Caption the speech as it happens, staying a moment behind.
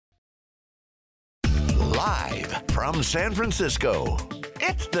Live from San Francisco,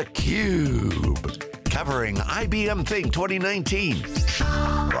 it's theCUBE. Covering IBM Think 2019.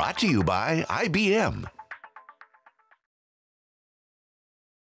 Brought to you by IBM.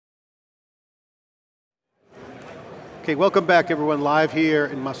 Okay, welcome back everyone, live here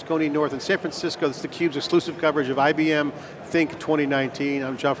in Moscone North in San Francisco. This is theCUBE's exclusive coverage of IBM Think 2019.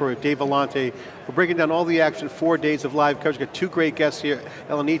 I'm John Furrier with Dave Vellante. We're breaking down all the action, 4 days of live coverage. We've got two great guests here,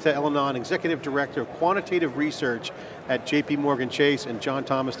 Elenita Elinon, Executive Director of Quantitative Research at JPMorgan Chase, and John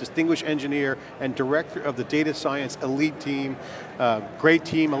Thomas, Distinguished Engineer and Director of the Data Science Elite Team. Great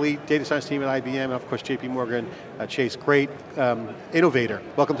team, elite data science team at IBM, and of course JPMorgan Chase, great innovator.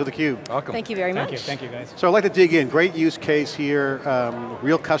 Welcome to theCUBE. Welcome. Thank you very much. Thank you guys. So I'd like to dig in, great use case here,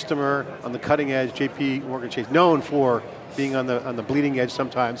 real customer on the cutting edge, JPMorgan Chase, known for being on the bleeding edge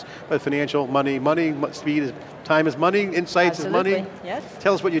sometimes, but financial, money, speed, time is money, insights Absolutely. is money. Yes.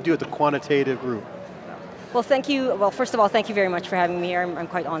 Tell us what you do at the Quantitative Group. Well, thank you. Well, first of all, thank you very much for having me here. I'm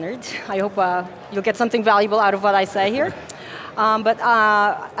quite honored. I hope you'll get something valuable out of what I say here. But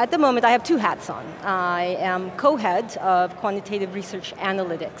at the moment, I have two hats on. I am co-head of Quantitative Research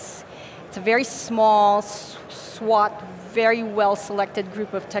Analytics. It's a very small, SWAT, very well-selected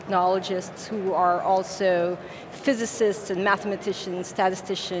group of technologists who are also physicists and mathematicians,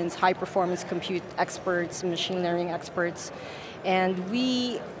 statisticians, high-performance compute experts, machine learning experts. And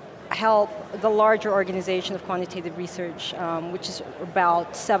we help the larger organization of quantitative research, which is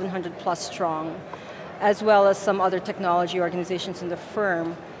about 700 plus strong, as well as some other technology organizations in the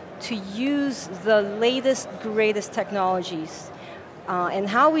firm, to use the latest, greatest technologies. And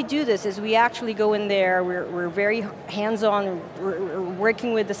how we do this is we actually go in there, we're very hands-on, we're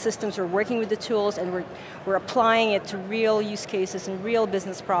working with the systems, we're working with the tools, and we're applying it to real use cases and real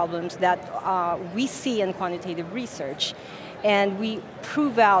business problems that we see in quantitative research. And we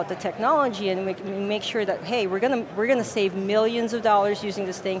prove out the technology and we make sure that, hey, we're going to save millions of dollars using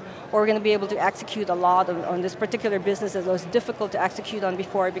this thing, or we're going to be able to execute a lot on this particular business that was difficult to execute on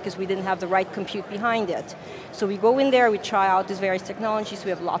before because we didn't have the right compute behind it. So we go in there, we try out these various technologies, we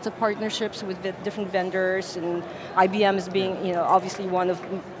have lots of partnerships with different vendors, and IBM is being, obviously one of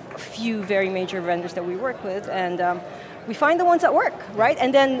a few very major vendors that we work with, and we find the ones that work, right?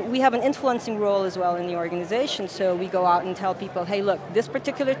 And then we have an influencing role as well in the organization, so we go out and tell people, hey look, this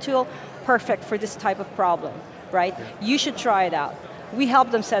particular tool, perfect for this type of problem, right? You should try it out. We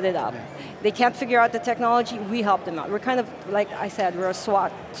help them set it up. They can't figure out the technology, we help them out. We're kind of, like I said, we're a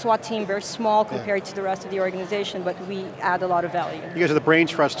SWAT team, very small compared to the rest of the organization, but we add a lot of value. You guys are the brain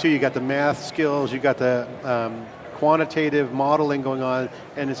trust too, you got the math skills, you got the quantitative modeling going on,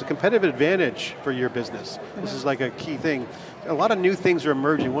 and it's a competitive advantage for your business. This is like a key thing. A lot of new things are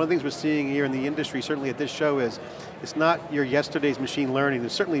emerging. One of the things we're seeing here in the industry, certainly at this show, is it's not your yesterday's machine learning.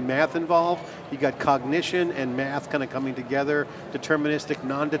 There's certainly math involved. You got cognition and math kind of coming together, deterministic,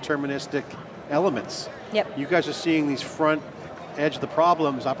 non-deterministic elements. Yep. You guys are seeing these front edge of the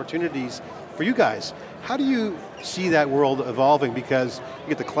problems, opportunities for you guys. How do you see that world evolving? Because you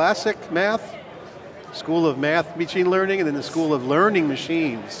get the classic math, School of Math Machine Learning, and then the School of Learning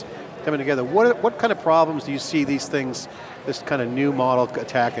Machines coming together. What kind of problems do you see these things, this kind of new model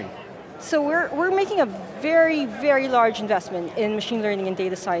attacking? So we're making a very, very large investment in machine learning and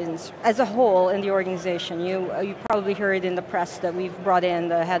data science as a whole in the organization. You probably heard in the press that we've brought in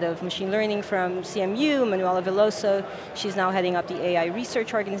the head of machine learning from CMU, Manuela Veloso. She's now heading up the AI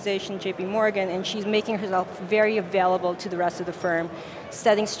research organization, JPMorgan, and she's making herself very available to the rest of the firm,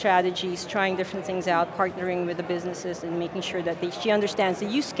 setting strategies, trying different things out, partnering with the businesses, and making sure that she understands the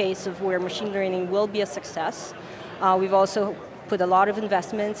use case of where machine learning will be a success. We've also put a lot of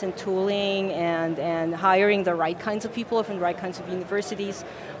investments in tooling and hiring the right kinds of people from the right kinds of universities.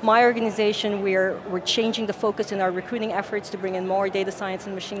 My organization, we're changing the focus in our recruiting efforts to bring in more data science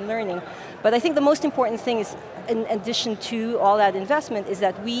and machine learning. But I think the most important thing is, in addition to all that investment, is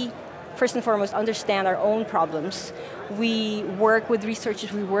that we, first and foremost, understand our own problems. We work with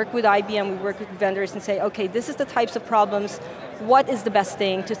researchers, we work with IBM, we work with vendors and say, okay, this is the types of problems, what is the best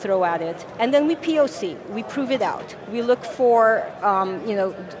thing to throw at it? And then we POC, we prove it out. We look for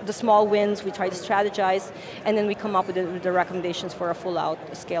the small wins, we try to strategize, and then we come up with the recommendations for a full-out,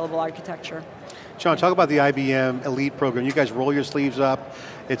 scalable architecture. Sean, talk about the IBM Elite program. You guys roll your sleeves up.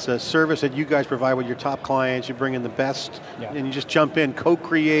 It's a service that you guys provide with your top clients. You bring in the best, and you just jump in,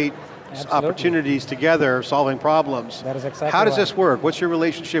 co-create opportunities together, solving problems. That is exactly How does this work? What's your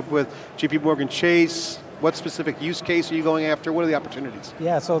relationship with JPMorgan Chase? What specific use case are you going after? What are the opportunities?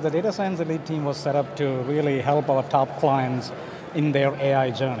 Yeah, so the Data Science Elite team was set up to really help our top clients in their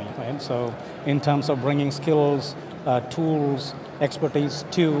AI journey, right? So in terms of bringing skills, tools, expertise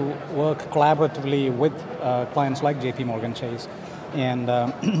to work collaboratively with clients like JPMorgan Chase. And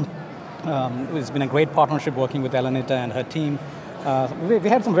it's been a great partnership working with Elenita and her team. We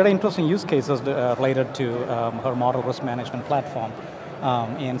had some very interesting use cases related to her model risk management platform.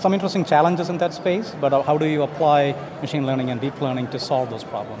 And some interesting challenges in that space, but how do you apply machine learning and deep learning to solve those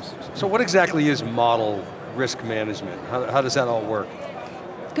problems? So what exactly is model risk management? How does that all work?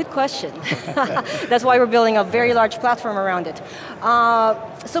 Good question. That's why we're building a very large platform around it.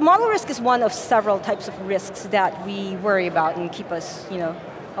 So model risk is one of several types of risks that we worry about and keep us,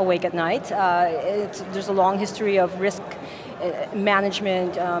 awake at night. There's a long history of risk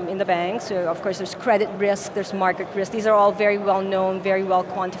management in the banks. So of course there's credit risk, there's market risk. These are all very well known, very well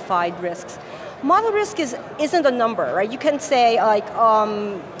quantified risks. Model risk isn't a number, right? You can say like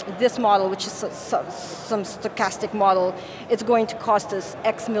this model, which is some stochastic model, it's going to cost us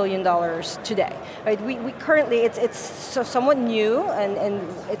X million dollars today, right? We currently, it's somewhat new, and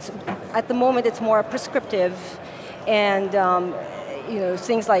it's at the moment it's more prescriptive, and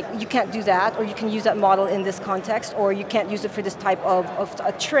things like you can't do that, or you can use that model in this context, or you can't use it for this type of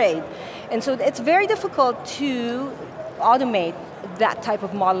a trade. And so it's very difficult to automate that type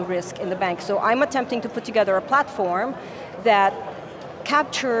of model risk in the bank. So I'm attempting to put together a platform that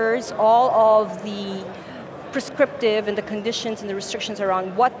captures all of the prescriptive and the conditions and the restrictions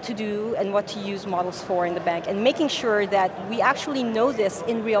around what to do and what to use models for in the bank, and making sure that we actually know this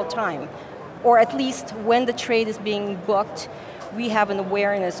in real time, or at least when the trade is being booked, we have an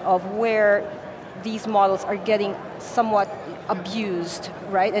awareness of where these models are getting somewhat abused,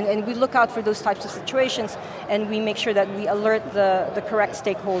 right? And we look out for those types of situations, and we make sure that we alert the correct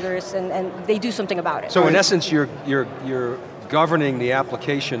stakeholders, and they do something about it. So in essence, you're governing the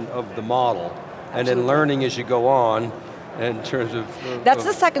application of the model, and then learning as you go on in terms of... That's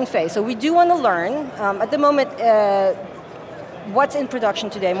the second phase. So we do want to learn. At the moment, what's in production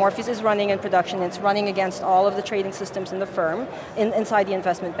today, Morpheus is running in production. It's running against all of the trading systems in the firm, inside the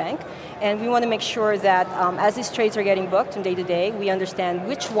investment bank. And we want to make sure that as these trades are getting booked from day to day, we understand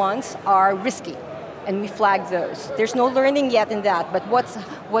which ones are risky, and we flag those. There's no learning yet in that, but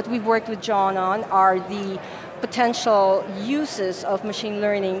what we've worked with John on are the potential uses of machine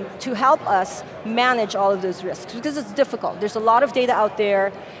learning to help us manage all of those risks, because it's difficult. There's a lot of data out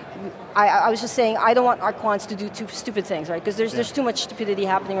there. I was just saying, I don't want our quants to do too stupid things, right? Because there's too much stupidity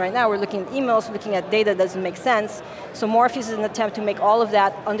happening right now. We're looking at emails, we're looking at data that doesn't make sense. So Morpheus is an attempt to make all of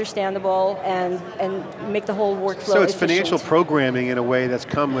that understandable and make the whole workflow So it's efficient. financial programming in a way that's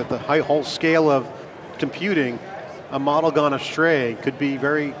come with the whole scale of computing. A model gone astray could be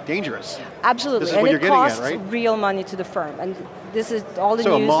very dangerous. Absolutely, This is and what you're it getting at, costs right? real money to the firm. And this is all the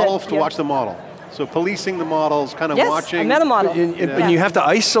So news a model that, to watch the model. So policing the models, kind of watching. Yes, a meta model. And you have to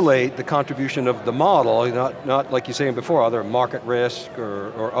isolate the contribution of the model, not like you were saying before, other market risk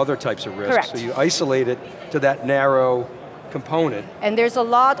or other types of risks. Correct. So you isolate it to that narrow component. And there's a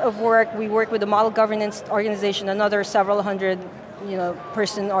lot of work. We work with the model governance organization, another several hundred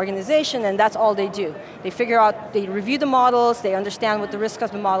person organization, and that's all they do. They figure out, they review the models, they understand what the risks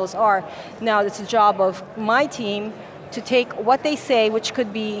of the models are. Now it's the job of my team to take what they say, which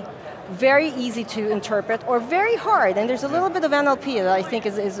could be very easy to interpret or very hard, and there's a little bit of NLP that I think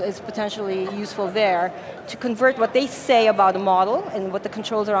is potentially useful there, to convert what they say about a model and what the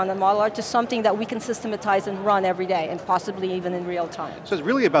controls around the model are to something that we can systematize and run every day, and possibly even in real time. So it's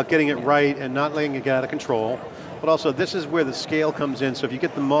really about getting it right and not letting it get out of control, but also this is where the scale comes in. So if you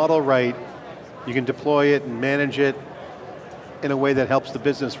get the model right, you can deploy it and manage it in a way that helps the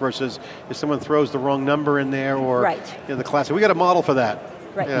business, versus if someone throws the wrong number in there, or the classic, we got a model for that.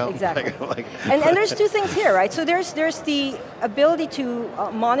 Right, exactly. And there's two things here, right? So there's the ability to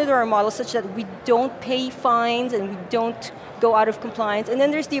monitor our models such that we don't pay fines and we don't go out of compliance. And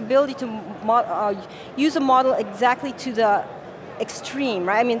then there's the ability to use a model exactly to the extreme,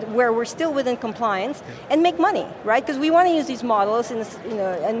 right? I mean, where we're still within compliance and make money, right? Because we want to use these models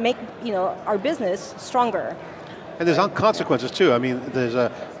and make our business stronger. And there's consequences too. I mean, there's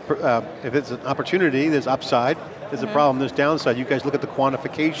if it's an opportunity, there's upside. There's a problem, there's downside. You guys look at the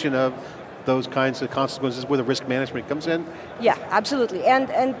quantification of those kinds of consequences where the risk management comes in? Yeah, absolutely. And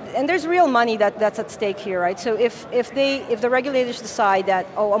there's real money that's at stake here, right? So if the regulators decide that,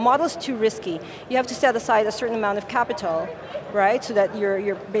 a model is too risky, you have to set aside a certain amount of capital, right? So that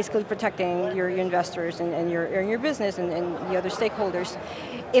you're basically protecting your investors and your business and the other stakeholders.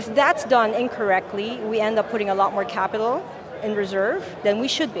 If that's done incorrectly, we end up putting a lot more capital in reserve than we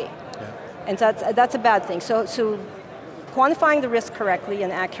should be. And that's a bad thing. So quantifying the risk correctly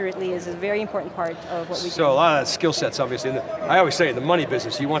and accurately is a very important part of what we do. So a lot of skill sets, obviously. I always say in the money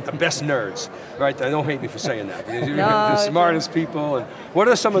business, you want the best nerds, right? Don't hate me for saying that. You're the smartest people. And what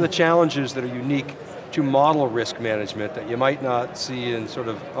are some of the challenges that are unique to model risk management that you might not see in sort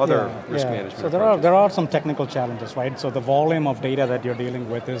of other risk management So there are some technical challenges, right? So the volume of data that you're dealing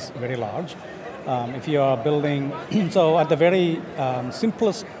with is very large. If you are building, so at the very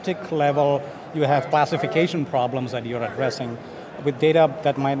simplistic level, you have classification problems that you're addressing with data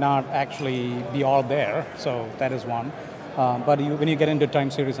that might not actually be all there, so that is one. But when you get into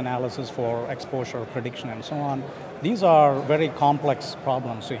time series analysis for exposure, prediction, and so on, these are very complex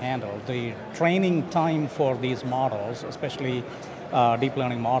problems to handle. The training time for these models, especially deep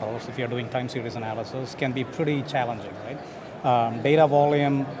learning models, if you're doing time series analysis, can be pretty challenging, right? Data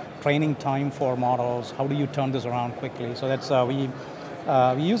volume, training time for models, how do you turn this around quickly? So that's, we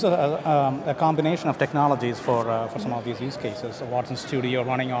use a combination of technologies for some of these use cases. So Watson Studio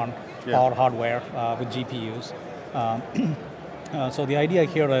running on our hardware with GPUs. So the idea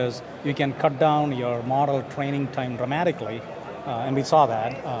here is you can cut down your model training time dramatically, and we saw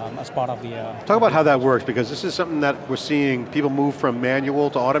that as part of the... Talk about how that works, because this is something that we're seeing people move from manual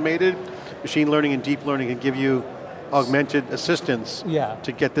to automated. Machine learning and deep learning can give you augmented assistance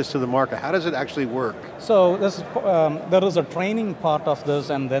to get this to the market. How does it actually work? So this, there is a training part of this,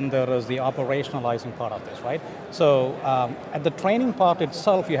 and then there is the operationalizing part of this, right? So at the training part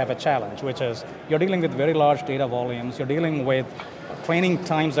itself, you have a challenge, which is you're dealing with very large data volumes, you're dealing with training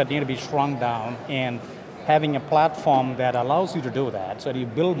times that need to be shrunk down, and having a platform that allows you to do that. So you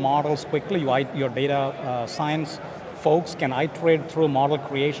build models quickly, your data science folks can iterate through model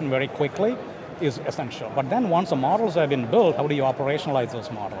creation very quickly, is essential. But then once the models have been built, how do you operationalize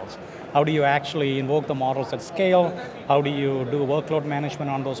those models? How do you actually invoke the models at scale? How do you do workload management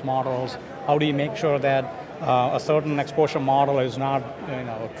on those models? How do you make sure that a certain exposure model is not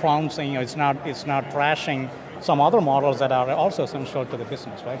trouncing, it's not trashing some other models that are also essential to the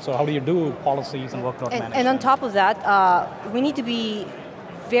business, right? So how do you do policies and workload management? And on top of that, we need to be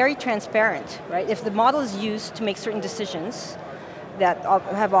very transparent, right? If the model is used to make certain decisions, that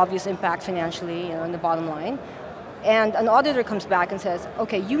have obvious impact financially in the bottom line. And an auditor comes back and says,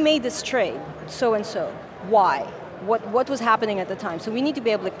 okay, you made this trade, so and so. Why? What was happening at the time? So we need to be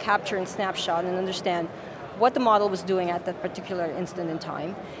able to capture and snapshot and understand what the model was doing at that particular instant in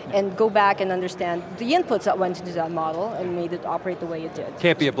time, and go back and understand the inputs that went into that model and made it operate the way it did.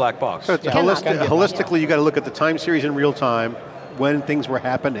 Can't be a black box. So holistically, you got to look at the time series in real time, when things were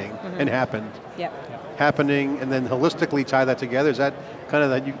happening and happened. Happening, and then holistically tie that together. Is that kind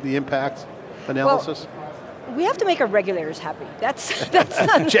of the impact analysis? Well, we have to make our regulators happy. That's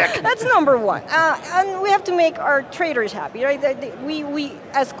Check. That's number one. And we have to make our traders happy, right? We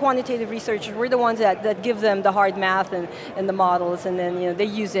as quantitative researchers, we're the ones that give them the hard math and the models, and then they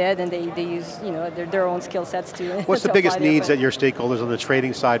use it, and they use their own skill sets too. What's the biggest needs that your stakeholders on the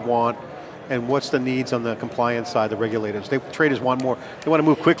trading side want? And what's the needs on the compliance side, the regulators? Traders want more, they want to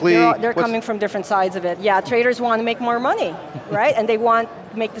move quickly. They're coming from different sides of it. Yeah, traders want to make more money, right? And they want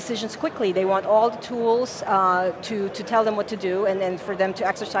to make decisions quickly. They want all the tools to tell them what to do, and then for them to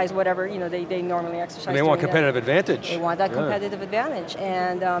exercise whatever they normally exercise. And they want competitive advantage. They want that competitive advantage.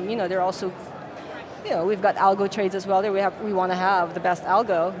 And they're also, we've got algo trades as well. We want to have the best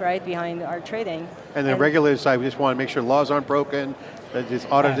algo, right, behind our trading. And the regulator side, we just want to make sure laws aren't broken, that it's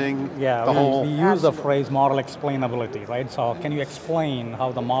auditing the whole. We use the phrase model explainability, right? So can you explain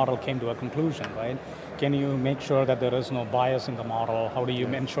how the model came to a conclusion, right? Can you make sure that there is no bias in the model? How do you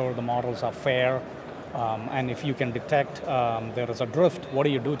ensure the models are fair? And if you can detect there is a drift, what do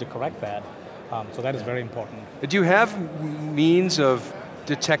you do to correct that? So that is very important. Do you have means of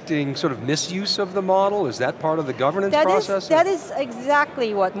detecting sort of misuse of the model? Is that part of the governance process? That is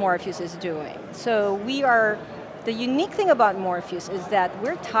exactly what Morpheus is doing. So the unique thing about Morpheus is that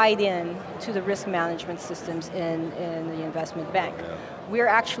we're tied in to the risk management systems in the investment bank. We're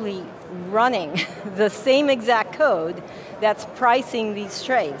actually running the same exact code that's pricing these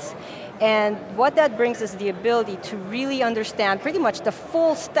trades. And what that brings is the ability to really understand pretty much the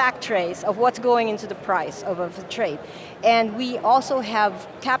full stack trace of what's going into the price of a trade. And we also have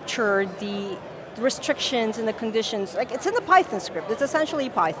captured the restrictions and the conditions, like it's in the Python script, it's essentially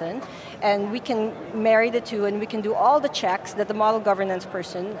Python, and we can marry the two and we can do all the checks that the model governance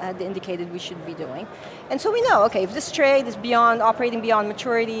person had indicated we should be doing. And so we know, okay, if this trade is operating beyond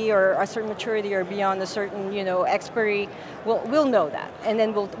maturity or a certain maturity or beyond a certain expiry, we'll know that, and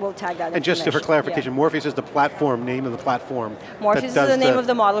then we'll tag that. And just for clarification, Morpheus is the platform, name of the platform. Morpheus is the name of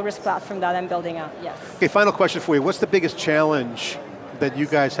the model risk platform that I'm building out, yes. Okay, final question for you. What's the biggest challenge that you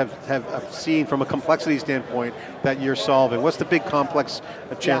guys have seen from a complexity standpoint that you're solving? What's the big complex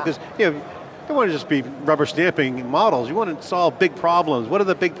challenge? Because you don't want to just be rubber stamping models, you want to solve big problems. What are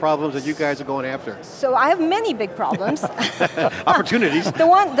the big problems that you guys are going after? So I have many big problems. Opportunities. The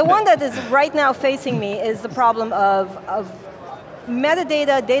one that is right now facing me is the problem of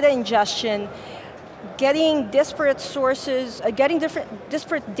metadata, data ingestion, getting disparate sources, getting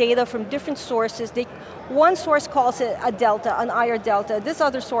disparate data from different sources. One source calls it a delta, an IR delta. This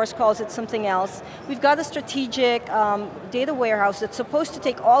other source calls it something else. We've got a strategic data warehouse that's supposed to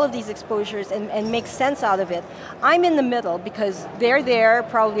take all of these exposures and make sense out of it. I'm in the middle because they're there,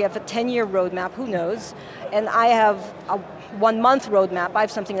 probably have a 10-year roadmap, who knows, and I have a 1-month roadmap. I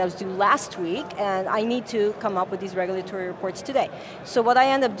have something that was due last week, and I need to come up with these regulatory reports today. So what I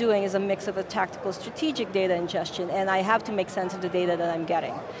end up doing is a mix of a tactical strategic data ingestion, and I have to make sense of the data that I'm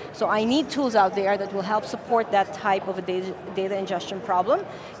getting. So I need tools out there that will help support that type of a data ingestion problem,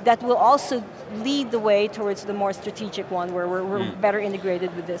 that will also lead the way towards the more strategic one, where we're better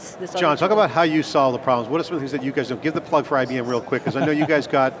integrated with this John, talk about how you solve the problems. What are some of the things that you guys do? Give the plug for IBM real quick, because I know you guys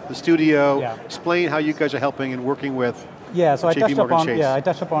got the studio. Explain how you guys are helping and working with so JPMorgan I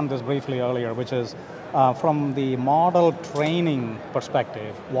touched upon this briefly earlier, which is from the model training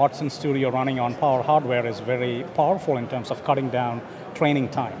perspective, Watson Studio running on Power hardware is very powerful in terms of cutting down training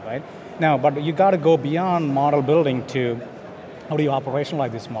time, right? Now, but you got to go beyond model building to how do you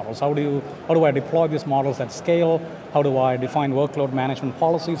operationalize these models? How do I deploy these models at scale? How do I define workload management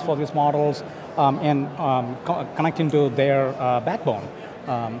policies for these models and connect into their backbone?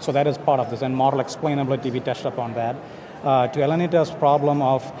 So that is part of this, and model explainability, we touched upon that. To Elenita's problem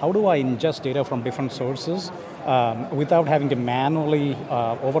of how do I ingest data from different sources without having to manually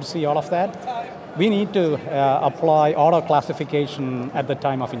oversee all of that, we need to apply auto classification at the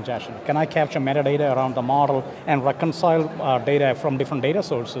time of ingestion. Can I capture metadata around the model and reconcile data from different data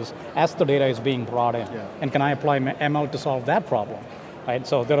sources as the data is being brought in? And can I apply ML to solve that problem? Right,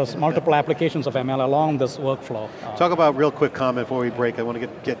 so there are multiple applications of ML along this workflow. Talk about, real quick comment before we break, I want to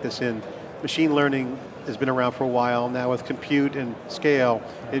get this in. Machine learning has been around for a while. Now with compute and scale,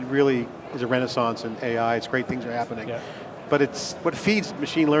 it really is a renaissance in AI. It's great things are happening. But what feeds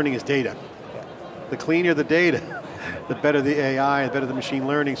machine learning is data. The cleaner the data, the better the AI, the better the machine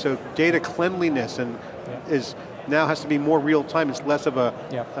learning. So data cleanliness is now has to be more real time. It's less of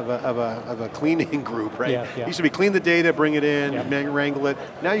a cleaning group, right? It used to be clean the data, bring it in, wrangle it.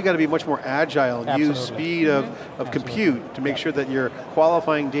 Now you got to be much more agile and use speed of compute to make sure that you're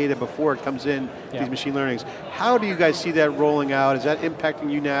qualifying data before it comes in these machine learnings. How do you guys see that rolling out? Is that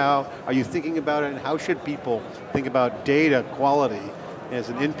impacting you now? Are you thinking about it? And how should people think about data quality as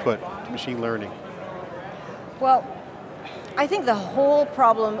an input to machine learning? Well, I think the whole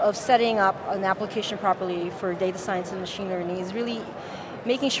problem of setting up an application properly for data science and machine learning is really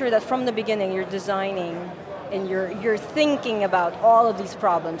making sure that from the beginning you're designing and you're thinking about all of these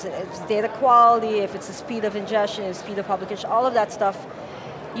problems. If it's data quality, if it's the speed of ingestion, the speed of publication, all of that stuff,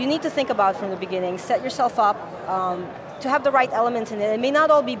 you need to think about from the beginning, set yourself up to have the right elements in it. It may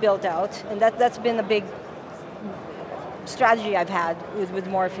not all be built out, and that's been a big strategy I've had with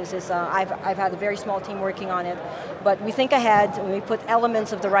Morpheus is I've had a very small team working on it, but we think ahead and we put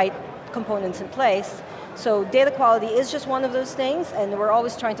elements of the right components in place. So data quality is just one of those things, and we're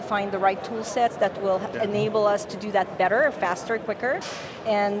always trying to find the right tool sets that will enable us to do that better, faster, quicker.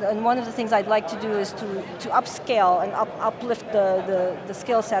 And one of the things I'd like to do is to upscale and uplift the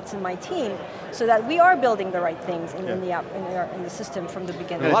skill sets in my team so that we are building the right things in the system from the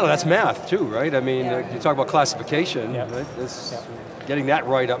beginning. And a lot of that's math too, right? I mean, you talk about classification, right? Getting that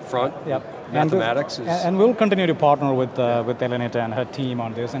right up front. Mathematics is... And we'll continue to partner with Elenita and her team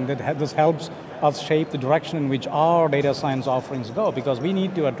on this, and this helps us shape the direction in which our data science offerings go, because we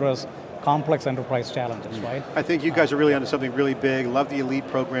need to address complex enterprise challenges, right? I think you guys are really onto something really big. Love the Elite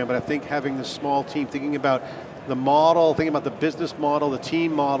program, but I think having this small team, thinking about the model, thinking about the business model, the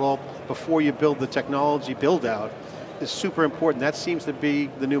team model, before you build the technology build out, is super important. That seems to be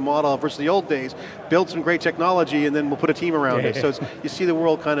the new model versus the old days. Build some great technology and then we'll put a team around it. So you see the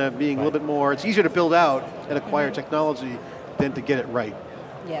world kind of being a little bit more, it's easier to build out and acquire technology than to get it right.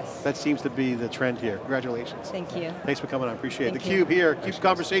 Yes. That seems to be the trend here. Congratulations. Thank you. Thanks for coming on, appreciate it. theCUBE here, CUBE's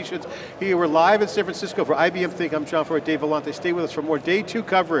Conversations. Here, we're live in San Francisco for IBM Think. I'm John Furrier, Dave Vellante. Stay with us for more day 2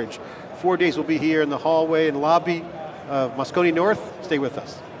 coverage. 4 days we'll be here in the hallway and lobby of Moscone North. Stay with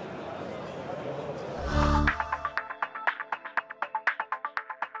us.